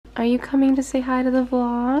Are you coming to say hi to the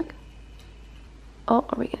vlog? Oh,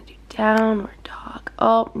 are we gonna do downward dog?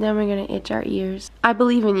 Oh, then we're gonna itch our ears. I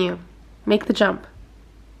believe in you. Make the jump.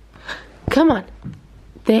 Come on.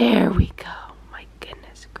 There we go. My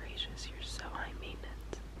goodness gracious, you're so high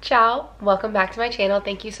maintenance. Ciao, welcome back to my channel.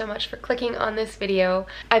 Thank you so much for clicking on this video.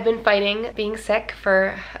 I've been fighting being sick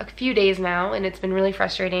for a few days now, and it's been really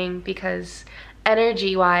frustrating because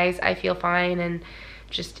energy-wise, I feel fine, and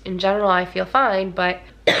just in general, I feel fine, but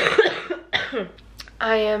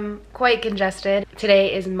I am quite congested.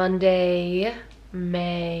 Today is Monday,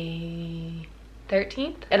 May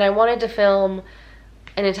 13th, and I wanted to film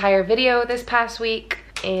an entire video this past week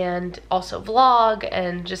and also vlog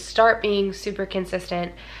and just start being super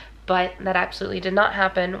consistent, but that absolutely did not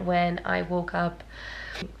happen when I woke up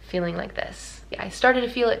feeling like this. I started to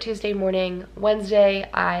feel it Tuesday morning. Wednesday,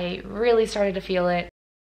 I really started to feel it.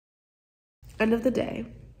 End of the day.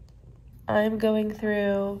 I'm going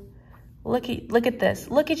through, look at this.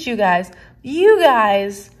 Look at you guys. You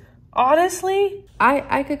guys, honestly,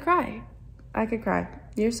 I could cry. I could cry.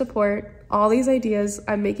 Your support, all these ideas.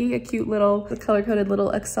 I'm making a cute little color-coded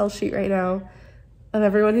little Excel sheet right now of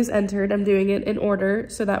everyone who's entered. I'm doing it in order,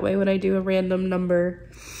 so that way when I do a random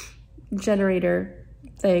number generator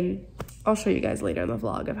thing, I'll show you guys later in the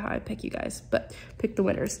vlog of how I pick you guys, but pick the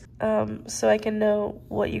winners, so I can know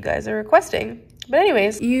what you guys are requesting. But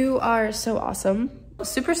anyways, you are so awesome.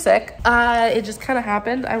 Super sick. It just kind of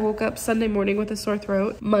happened. I woke up Sunday morning with a sore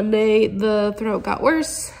throat. Monday, the throat got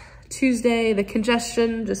worse. Tuesday, the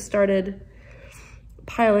congestion just started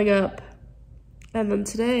piling up. And then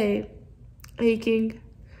today, aching,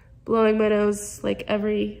 blowing my nose like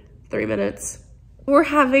every 3 minutes. We're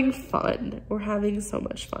having fun. We're having so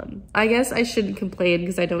much fun. I guess I shouldn't complain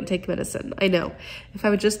because I don't take medicine. I know. If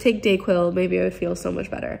I would just take Dayquil, maybe I would feel so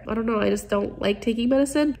much better. I don't know. I just don't like taking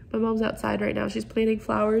medicine. My mom's outside right now. She's planting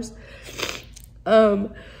flowers.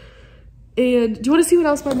 And do you want to see what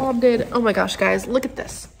else my mom did? Oh my gosh, guys, look at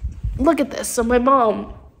this. Look at this. So my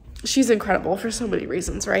mom, she's incredible for so many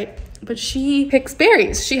reasons, right? But she picks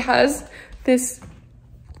berries. She has this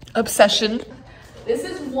obsession. This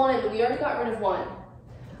is one. We already got rid of one.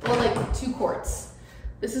 Well, like 2 quarts.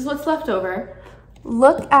 This is what's left over.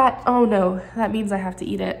 Look at, oh no, that means I have to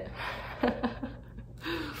eat it.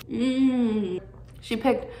 She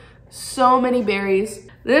picked so many berries.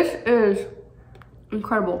 This is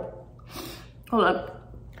incredible. Hold on.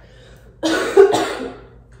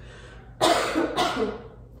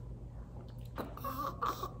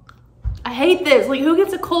 I hate this. Like, who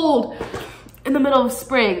gets a cold in the middle of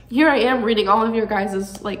spring? Here I am reading all of your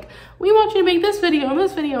guys's, like, we want you to make this video and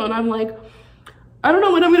this video, and I'm like, I don't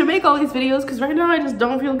know when I'm gonna make all these videos because right now I just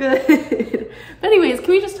don't feel good. But anyways, can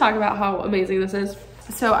we just talk about how amazing this is?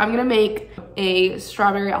 So I'm gonna make a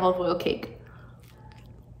strawberry olive oil cake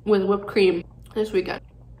with whipped cream this weekend.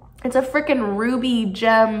 It's a freaking ruby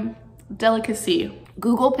gem delicacy.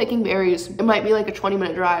 Google picking berries. It might be like a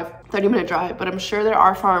 20-minute drive, 30-minute drive, but I'm sure there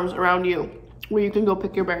are farms around you where you can go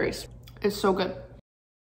pick your berries. It's so good.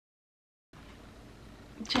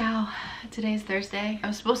 Ciao. Today's Thursday. I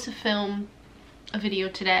was supposed to film a video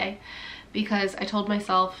today because I told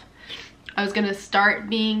myself I was gonna start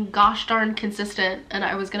being gosh darn consistent and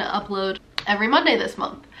I was gonna upload every Monday this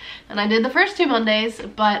month. And I did the first 2 Mondays,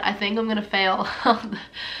 but I think I'm gonna fail on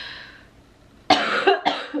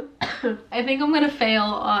I think I'm gonna fail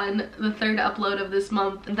on the 3rd upload of this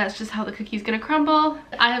month. That's just how the cookie's gonna crumble.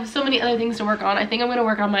 I have so many other things to work on. I think I'm gonna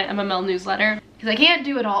work on my MML newsletter because I can't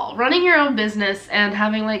do it all. Running your own business and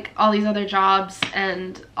having like all these other jobs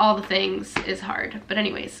and all the things is hard. But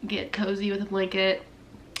anyways, get cozy with a blanket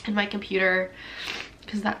and my computer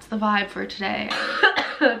because that's the vibe for today.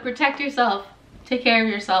 Protect yourself. Take care of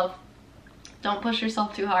yourself. Don't push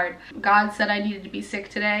yourself too hard. God said I needed to be sick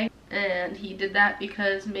today, and he did that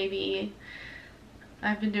because maybe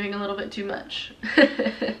I've been doing a little bit too much.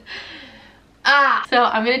 So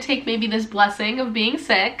I'm gonna take maybe this blessing of being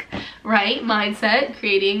sick, right? Mindset,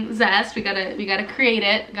 creating zest. We gotta create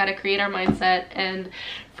it. Gotta create our mindset and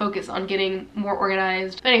focus on getting more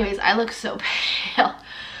organized. But anyways, I look so pale.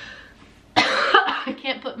 I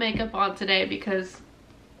can't put makeup on today because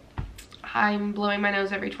I'm blowing my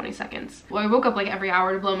nose every 20 seconds. Well, I woke up like every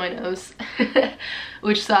hour to blow my nose,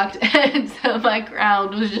 which sucked. And so my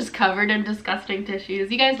ground was just covered in disgusting tissues.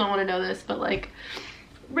 You guys don't want to know this, but like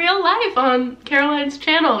real life on Caroline's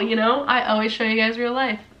channel, you know? I always show you guys real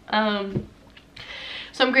life. So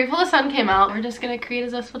I'm grateful the sun came out. We're just gonna create a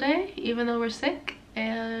zestful day, even though we're sick,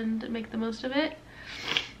 and make the most of it.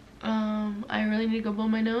 I really need to go blow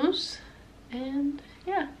my nose, and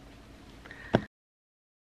yeah.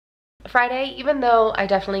 Friday, even though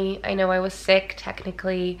I know I was sick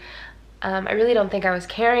technically, I really don't think I was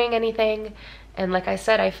carrying anything. And like I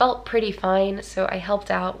said, I felt pretty fine, so I helped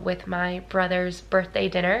out with my brother's birthday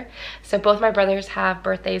dinner. So both my brothers have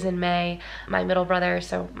birthdays in May. My middle brother,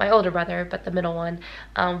 so my older brother, but the middle one,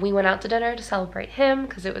 we went out to dinner to celebrate him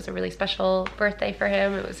because it was a really special birthday for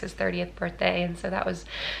him. It was his 30th birthday, and so that was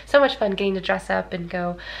so much fun getting to dress up and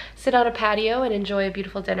go sit on a patio and enjoy a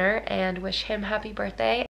beautiful dinner and wish him happy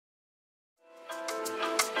birthday.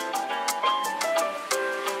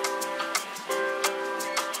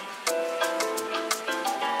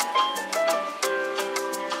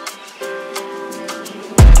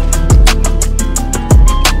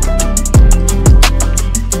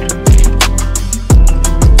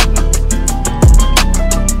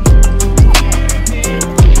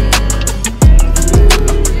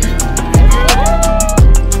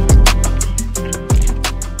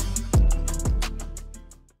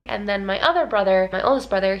 And then my other brother, my oldest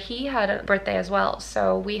brother, he had a birthday as well.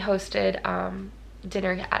 So we hosted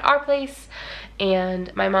dinner at our place,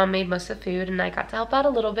 and my mom made most of the food, and I got to help out a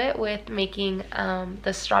little bit with making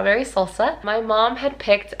the strawberry salsa. My mom had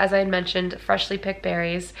picked, as I had mentioned, freshly picked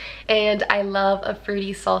berries, and I love a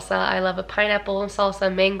fruity salsa. I love a pineapple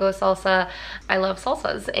salsa, mango salsa. I love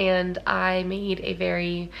salsas, and I made a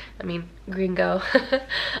very, gringo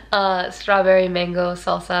strawberry mango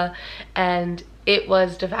salsa, and it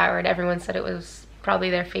was devoured. Everyone said it was probably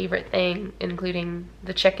their favorite thing, including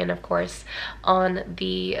the chicken, of course, on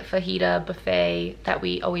the fajita buffet that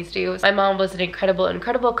we always do. My mom was an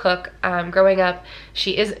incredible cook. Growing up,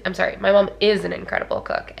 my mom is an incredible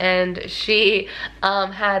cook, and she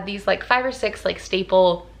had these like 5 or 6 like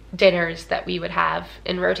staple dinners that we would have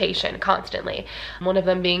in rotation constantly. One of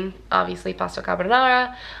them being obviously pasta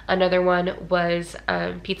carbonara. Another one was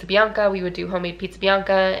pizza bianca. We would do homemade pizza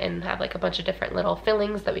bianca and have like a bunch of different little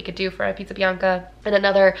fillings that we could do for a pizza bianca. And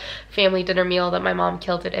another family dinner meal that my mom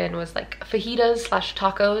killed it in was like fajitas /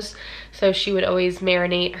 tacos. So she would always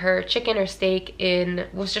marinate her chicken or steak in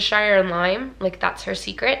Worcestershire and lime, like that's her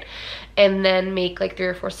secret, and then make like 3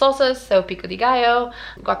 or 4 salsas. So pico de gallo,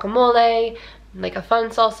 guacamole, like a fun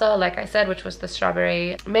salsa, like I said, which was the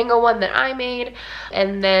strawberry mango one that I made,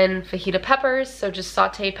 and then fajita peppers, so just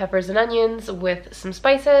sauteed peppers and onions with some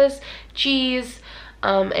spices, cheese,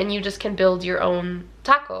 and you just can build your own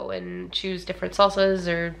taco and choose different salsas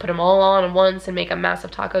or put them all on at once and make a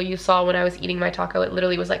massive taco. You saw when I was eating my taco, it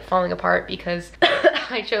literally was like falling apart because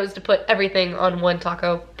I chose to put everything on one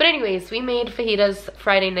taco. But anyways, we made fajitas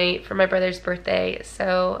Friday night for my brother's birthday,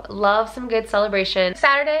 so love some good celebration.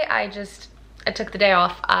 Saturday, I took the day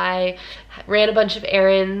off. I ran a bunch of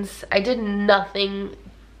errands. I did nothing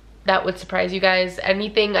that would surprise you guys.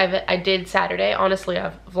 Anything I did Saturday, honestly,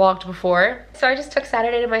 I've vlogged before. So I just took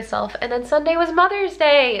Saturday to myself, and then Sunday was Mother's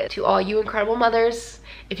Day. To all you incredible mothers,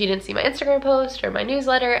 if you didn't see my Instagram post or my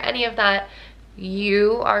newsletter, any of that,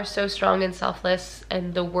 you are so strong and selfless,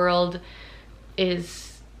 and the world is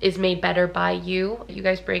made better by you. You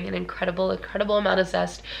guys bring an incredible amount of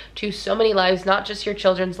zest to so many lives, not just your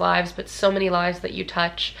children's lives, but so many lives that you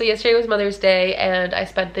touch. So yesterday was Mother's Day, and I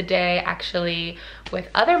spent the day actually with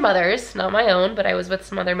other mothers, not my own, but I was with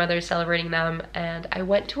some other mothers celebrating them, and I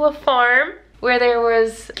went to a farm where there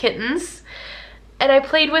was kittens, and I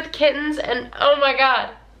played with kittens, and oh my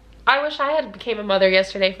god, I wish I had became a mother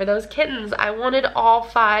yesterday for those kittens. I wanted all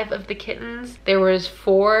 5 of the kittens. There was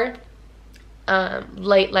 4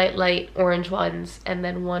 light orange ones, and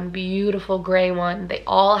then 1 beautiful gray one. They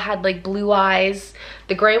all had like blue eyes.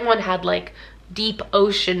 The gray one had like deep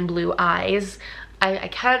ocean blue eyes. I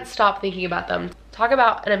can't stop thinking about them. Talk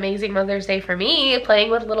about an amazing Mother's Day for me,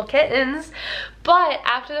 playing with little kittens. But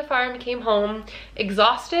after the farm, came home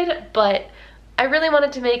exhausted, but I really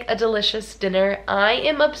wanted to make a delicious dinner. I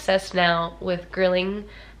am obsessed now with grilling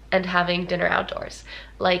and having dinner outdoors.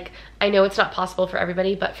 Like, I know it's not possible for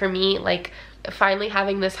everybody, but for me, like, finally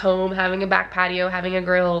having this home, having a back patio, having a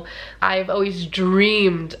grill, I've always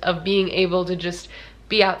dreamed of being able to just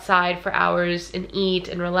be outside for hours and eat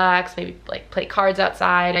and relax, maybe like play cards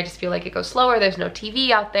outside. I just feel like it goes slower. There's no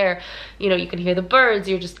TV out there. You know, you can hear the birds.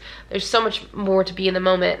 There's so much more to be in the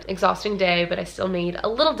moment. Exhausting day, but I still made a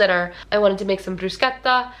little dinner. I wanted to make some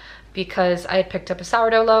bruschetta because I had picked up a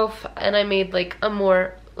sourdough loaf, and I made like a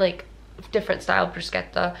more like different style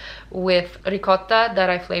bruschetta with ricotta that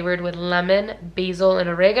I flavored with lemon, basil, and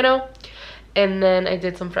oregano. And then I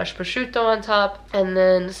did some fresh prosciutto on top, and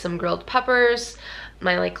then some grilled peppers,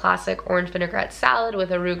 my like classic orange vinaigrette salad with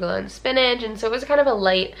arugula and spinach. And so it was kind of a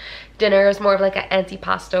light dinner. It was more of like an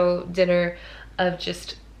antipasto dinner of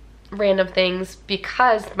just random things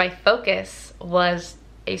because my focus was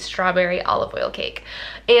a strawberry olive oil cake.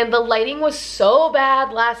 And the lighting was so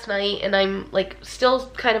bad last night, and I'm like still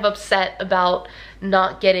kind of upset about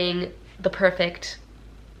not getting the perfect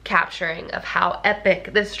capturing of how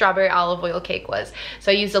epic this strawberry olive oil cake was.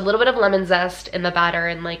 So I used a little bit of lemon zest in the batter,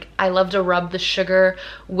 and like I love to rub the sugar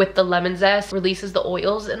with the lemon zest, releases the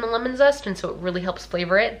oils in the lemon zest, and so it really helps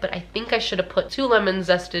flavor it. But I think I should have put 2 lemons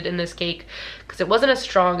zested in this cake because it wasn't as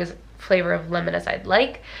strong as flavor of lemon as I'd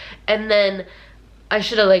like. And then I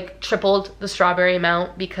should have like tripled the strawberry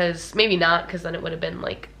amount, because maybe not, because then it would have been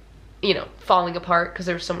like, you know, falling apart because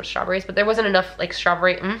there was so much strawberries, but there wasn't enough like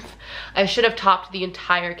strawberry oomph. I should have topped the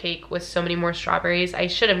entire cake with so many more strawberries. I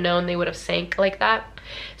should have known they would have sank like that.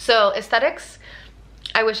 So aesthetics,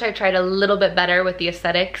 I wish I tried a little bit better with the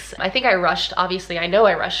aesthetics. I think I rushed, obviously I know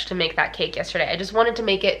I rushed to make that cake yesterday. I just wanted to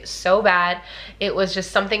make it so bad. It was just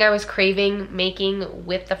something I was craving making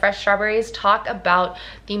with the fresh strawberries. Talk about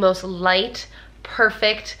the most light,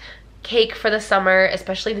 perfect cake for the summer,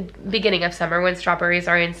 especially the beginning of summer when strawberries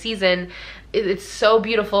are in season. It's so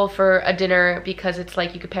beautiful for a dinner because it's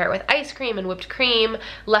like you could pair it with ice cream and whipped cream.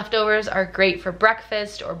 Leftovers are great for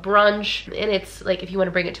breakfast or brunch, and it's like if you want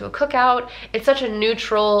to bring it to a cookout, it's such a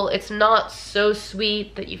neutral, it's not so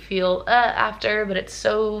sweet that you feel after, but it's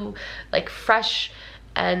so like fresh.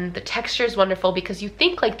 And the texture is wonderful because you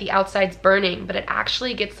think like the outside's burning, but it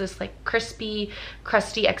actually gets this like crispy,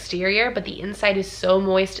 crusty exterior, but the inside is so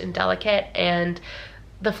moist and delicate, and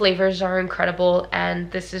the flavors are incredible.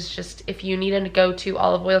 And this is just, if you need a go-to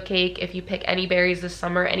olive oil cake, if you pick any berries this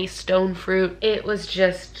summer, any stone fruit, it was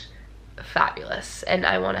just fabulous. And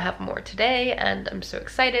I want to have more today, and I'm so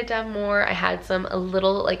excited to have more. I had a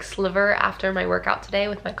little like sliver after my workout today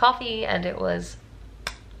with my coffee, and it was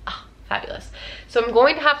fabulous. So I'm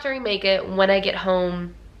going to have to remake it when I get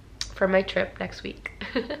home from my trip next week.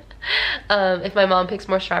 If my mom picks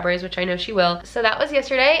more strawberries, which I know she will. So that was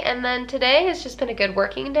yesterday, and then today has just been a good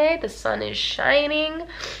working day. The sun is shining.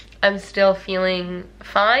 I'm still feeling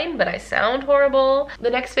fine, but I sound horrible. The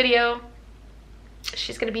next video,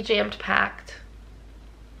 she's gonna be jammed packed.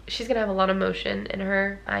 She's gonna have a lot of motion in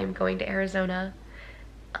her. I'm going to Arizona.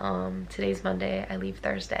 Today's Monday, I leave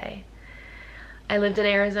Thursday. I lived in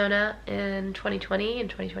Arizona in 2020 and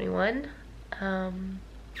 2021, and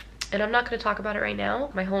I'm not going to talk about it right now.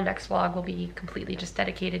 My whole next vlog will be completely just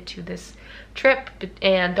dedicated to this trip,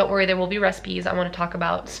 and don't worry, there will be recipes. I want to talk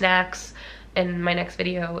about snacks in my next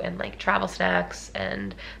video, and like travel snacks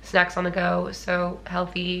and snacks on the go. So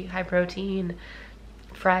healthy, high protein,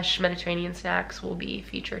 fresh Mediterranean snacks will be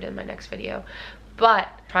featured in my next video. But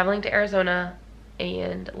traveling to Arizona,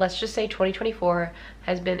 and let's just say 2024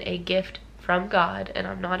 has been a gift from God, and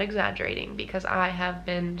I'm not exaggerating, because I have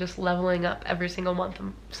been just leveling up every single month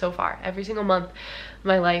so far. Every single month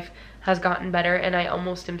my life has gotten better, and I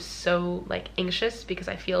almost am so like anxious because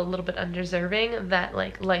I feel a little bit undeserving that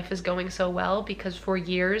like life is going so well, because for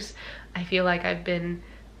years I feel like I've been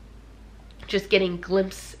just getting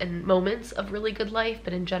glimpses and moments of really good life,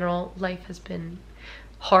 but in general life has been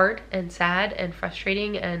hard and sad and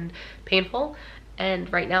frustrating and painful,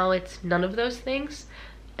 and right now it's none of those things.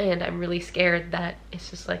 And I'm really scared that it's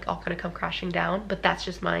just like all gonna come crashing down, but that's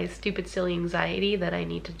just my stupid silly anxiety that I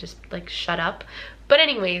need to just like shut up. But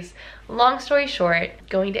anyways, long story short,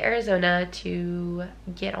 going to Arizona to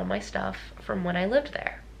get all my stuff from when I lived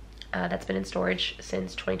there. That's been in storage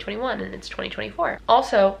since 2021, and it's 2024.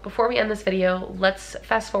 Also, before we end this video, let's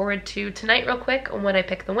fast forward to tonight real quick when I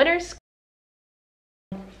pick the winners.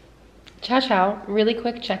 Ciao ciao, really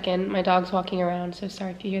quick check-in. My dog's walking around, so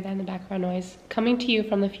sorry if you hear that in the background noise. Coming to you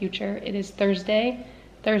from the future, it is Thursday.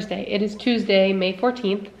 It is Tuesday, May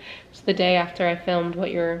 14th. It's the day after I filmed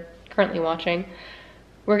what you're currently watching.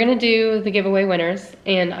 We're gonna do the giveaway winners,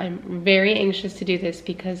 and I'm very anxious to do this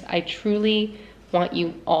because I truly want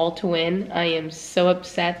you all to win. I am so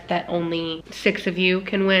upset that only 6 of you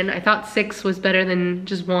can win. I thought 6 was better than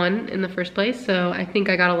just 1 in the first place, so I think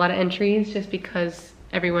I got a lot of entries just because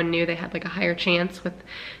everyone knew they had like a higher chance with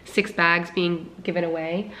 6 bags being given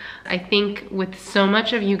away. I think with so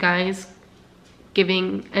much of you guys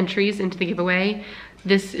giving entries into the giveaway,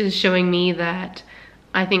 this is showing me that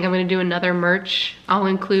I think I'm gonna do another merch. I'll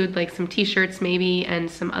include like some t-shirts maybe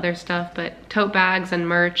and some other stuff, but tote bags and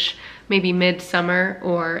merch, maybe mid-summer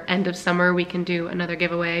or end of summer we can do another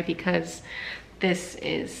giveaway, because this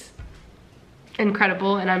is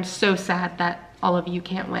incredible and I'm so sad that all of you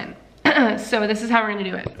can't win. So this is how we're gonna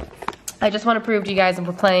do it. I just want to prove to you guys that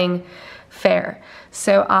we're playing fair.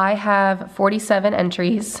 So I have 47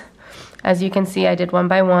 entries. As you can see, I did 1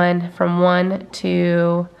 by 1 from 1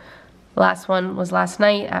 to the last one was last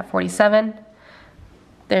night at 47.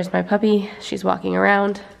 There's my puppy. She's walking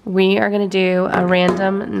around. We are gonna do a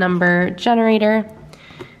random number generator.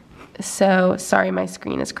 So sorry, my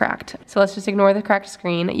screen is cracked. So let's just ignore the cracked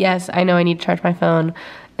screen. Yes, I know I need to charge my phone.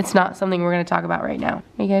 It's not something we're gonna talk about right now.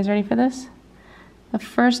 Are you guys ready for this? The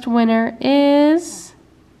first winner is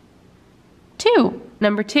 2.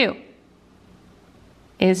 Number 2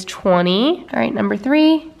 is 20. All right, number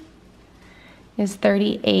 3 is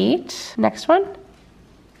 38. Next one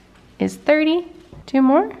is 30. 2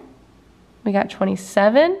 more. We got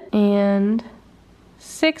 27. And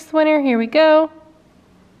 6th winner, here we go.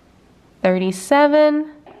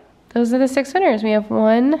 37. Those are the 6 winners. We have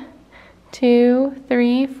 1, 2,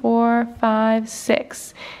 3, 4, 5,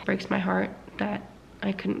 6. Breaks my heart that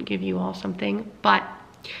I couldn't give you all something, but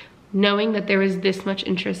knowing that there was this much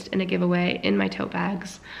interest in a giveaway in my tote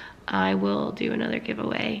bags, I will do another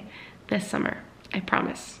giveaway this summer. I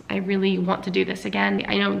promise. I really want to do this again.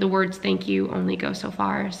 I know the words thank you only go so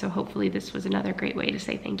far, so hopefully this was another great way to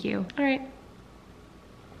say thank you. All right.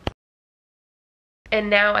 And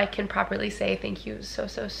now I can properly say thank you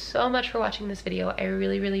so much for watching this video. I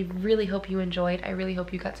really hope you enjoyed. I really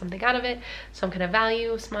hope you got something out of it. Some kind of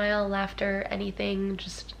value, smile, laughter, anything,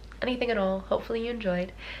 just anything at all. Hopefully you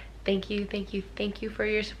enjoyed. Thank you for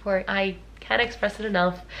your support. I can't express it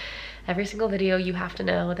enough. Every single video, you have to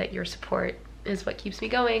know that your support is what keeps me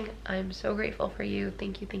going. I'm so grateful for you.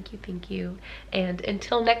 Thank you. And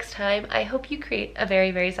until next time, I hope you create a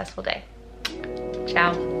very zestful day.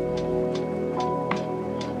 Ciao.